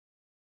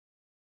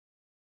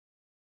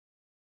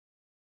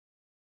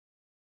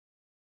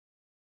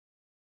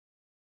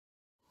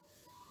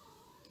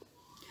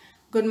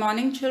Good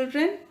morning,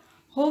 children.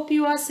 Hope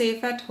you are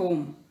safe at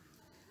home.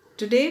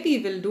 Today we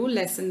will do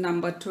lesson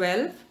number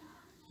 12,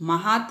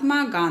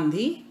 Mahatma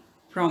Gandhi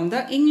from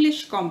the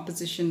English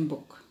composition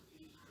book.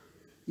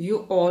 You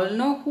all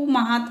know who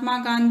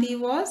Mahatma Gandhi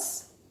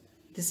was?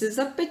 This is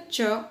a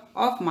picture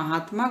of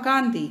Mahatma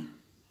Gandhi.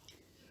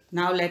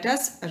 Now let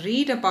us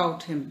read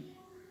about him.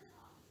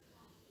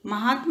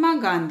 Mahatma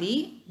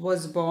Gandhi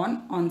was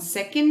born on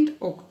 2nd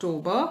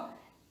October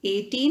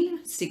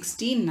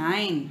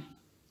 1869.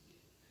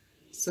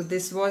 So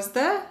this was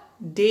the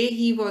day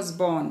he was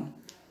born,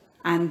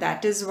 and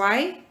that is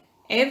why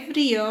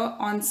every year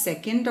on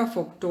 2nd of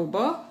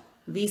October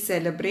we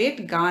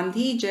celebrate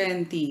Gandhi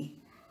Jayanti,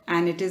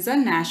 and it is a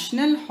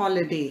national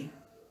holiday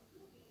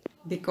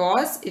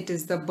because it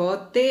is the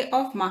birthday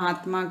of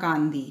Mahatma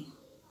Gandhi.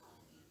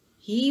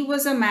 He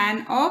was a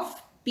man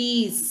of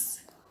peace.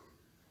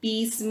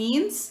 Peace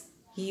means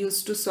he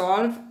used to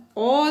solve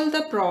all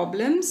the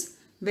problems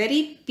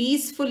very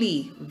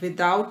peacefully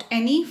without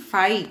any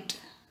fight.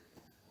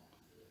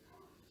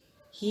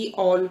 He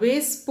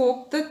always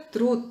spoke the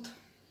truth,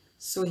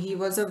 so he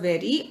was a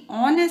very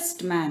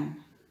honest man.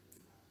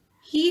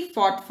 He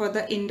fought for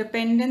the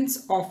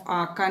independence of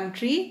our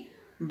country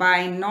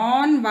by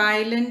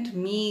non-violent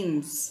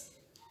means.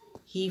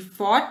 He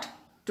fought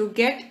to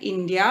get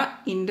India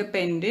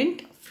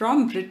independent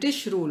from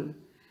British rule,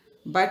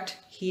 but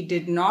he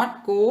did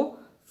not go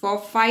for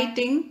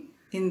fighting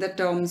in the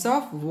terms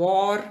of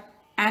war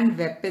and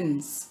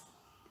weapons.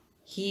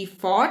 He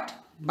fought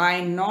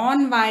by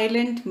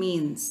non-violent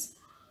means.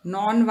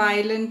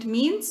 Non-violent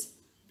means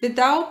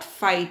without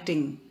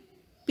fighting,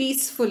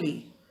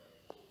 peacefully.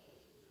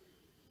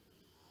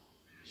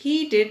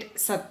 He did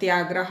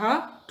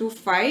satyagraha to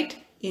fight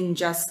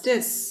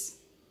injustice.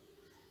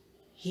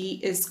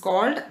 He is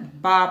called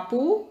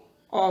Bapu,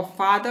 or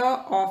father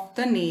of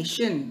the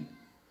nation.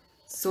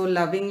 So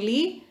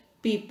lovingly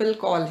people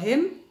call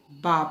him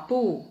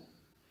Bapu.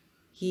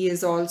 He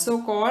is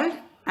also called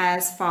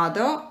as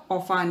father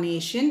of our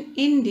nation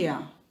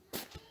India.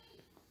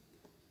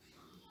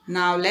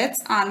 Now let's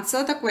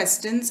answer the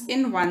questions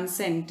in one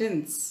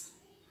sentence.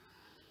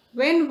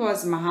 When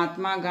was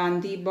Mahatma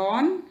Gandhi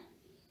born?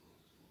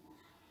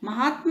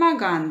 Mahatma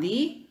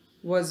Gandhi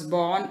was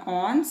born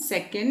on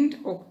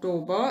 2nd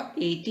October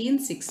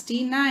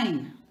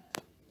 1869.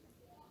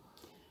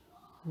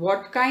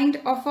 What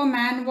kind of a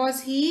man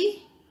was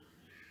he?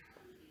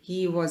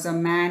 He was a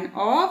man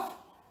of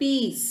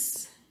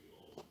peace.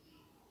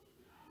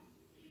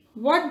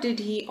 What did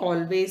he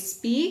always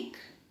speak?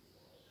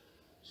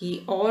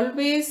 He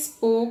always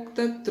spoke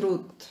the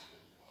truth.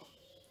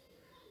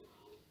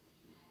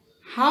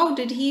 How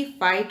did he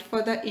fight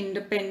for the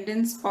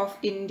independence of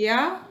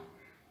India?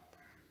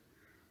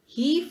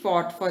 He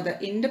fought for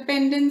the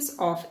independence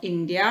of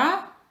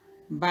India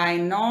by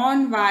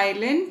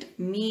non-violent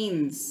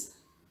means.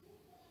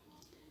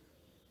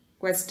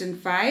 Question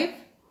 5.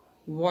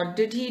 What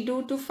did he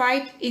do to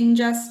fight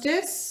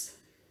injustice?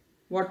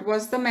 What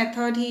was the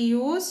method he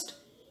used?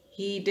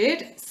 He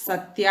did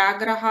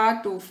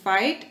satyagraha to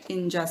fight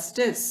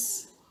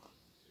injustice.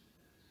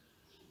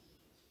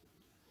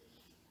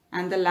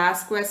 And the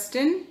last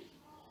question,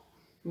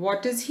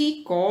 what is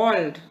he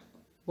called?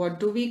 What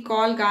do we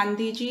call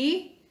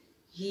Gandhiji?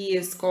 He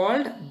is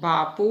called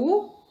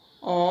Bapu,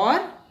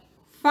 or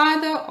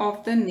father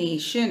of the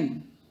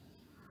nation.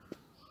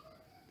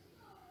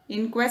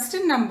 In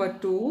question number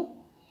 2,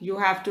 you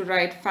have to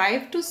write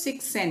 5 to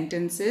 6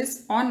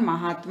 sentences on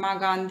Mahatma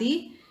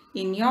Gandhi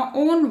in your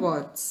own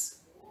words.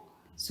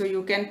 So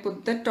you can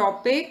put the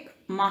topic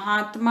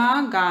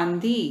Mahatma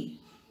Gandhi.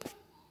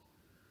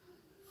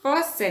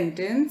 First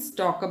sentence,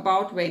 talk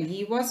about when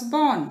he was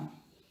born.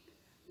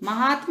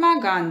 Mahatma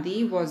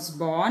Gandhi was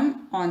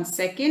born on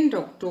 2nd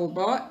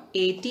October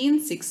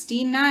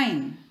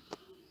 1869.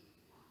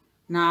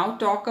 Now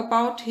talk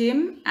about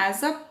him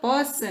as a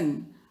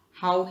person,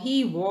 how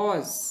he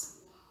was.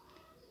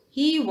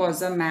 He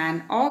was a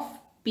man of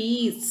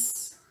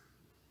peace.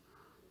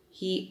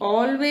 He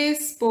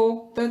always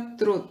spoke the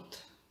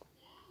truth.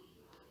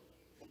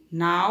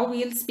 Now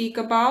we'll speak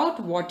about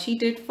what he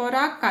did for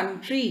our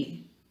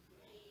country.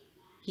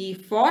 He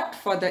fought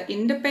for the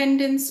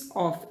independence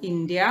of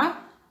India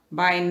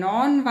by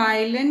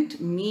non-violent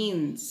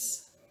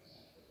means.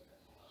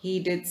 He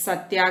did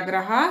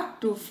satyagraha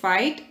to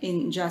fight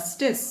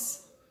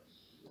injustice.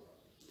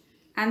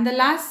 And the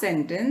last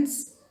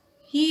sentence,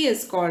 he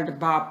is called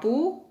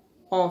Bapu,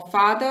 or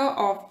father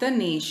of the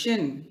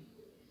nation.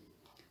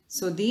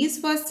 So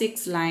these were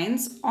 6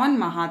 lines on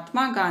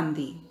Mahatma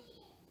Gandhi.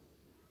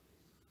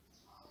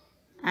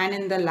 And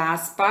in the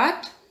last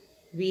part,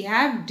 we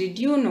have Did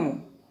You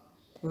Know,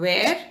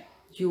 where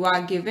you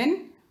are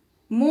given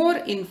more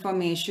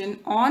information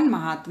on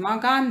Mahatma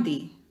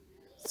Gandhi.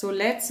 So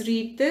let's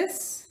read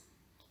this.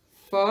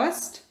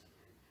 First,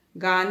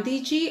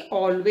 Gandhiji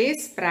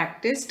always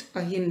practiced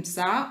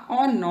ahimsa,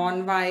 or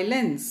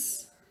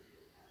non-violence.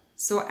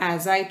 So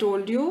as I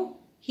told you,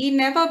 he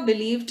never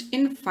believed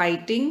in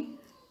fighting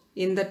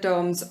in the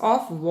terms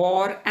of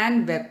war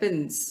and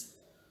weapons.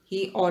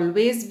 He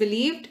always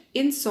believed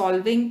in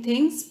solving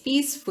things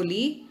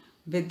peacefully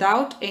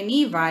without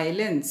any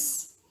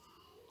violence.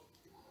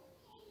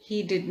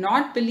 He did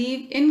not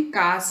believe in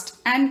caste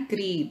and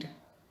creed.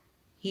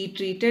 He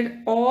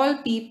treated all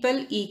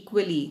people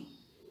equally,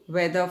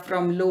 whether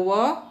from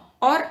lower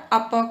or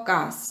upper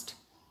caste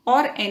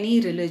or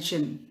any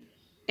religion.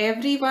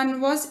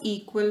 Everyone was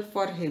equal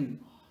for him.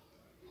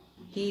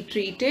 He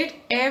treated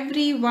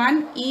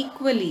everyone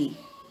equally.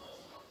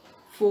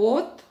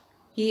 Fourth,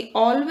 he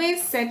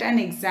always set an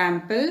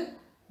example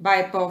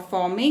by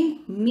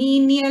performing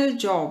menial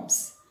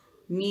jobs.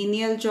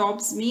 Menial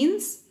jobs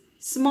means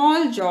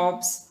small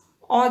jobs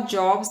or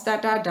jobs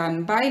that are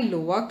done by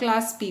lower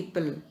class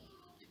people.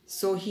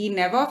 So he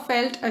never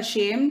felt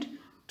ashamed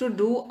to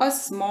do a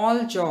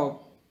small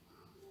job.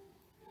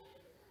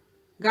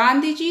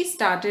 Gandhiji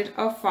started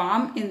a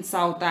farm in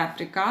South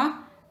Africa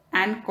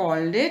and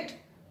called it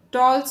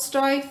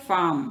Tolstoy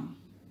Farm.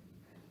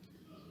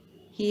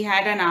 He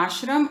had an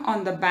ashram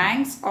on the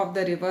banks of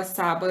the river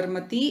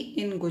Sabarmati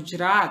in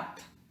Gujarat.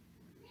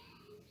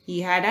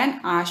 He had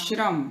an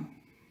ashram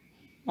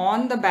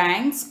on the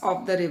banks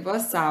of the river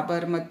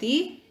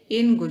Sabarmati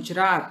in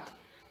Gujarat.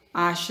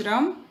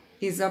 Ashram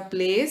is a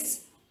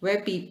place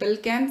where people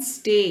can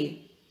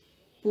stay.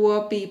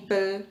 Poor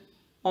people,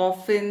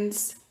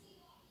 orphans,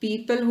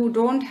 people who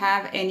don't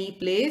have any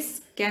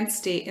place can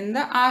stay in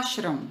the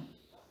ashram.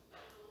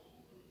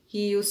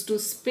 He used to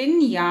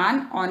spin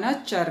yarn on a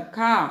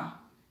charkha.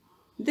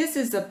 This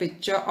is a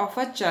picture of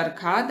a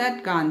charkha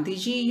that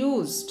Gandhiji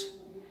used,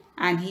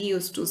 and he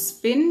used to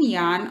spin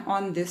yarn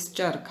on this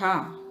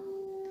charkha.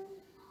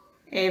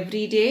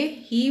 Every day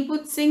he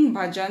would sing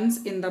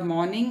bhajans in the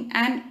morning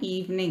and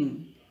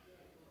evening.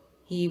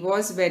 He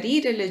was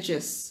very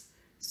religious,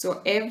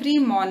 so every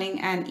morning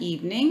and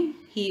evening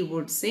he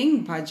would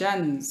sing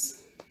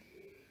bhajans.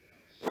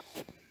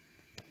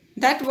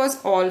 That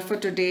was all for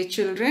today,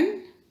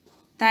 children.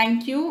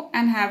 Thank you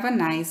and have a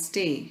nice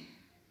day.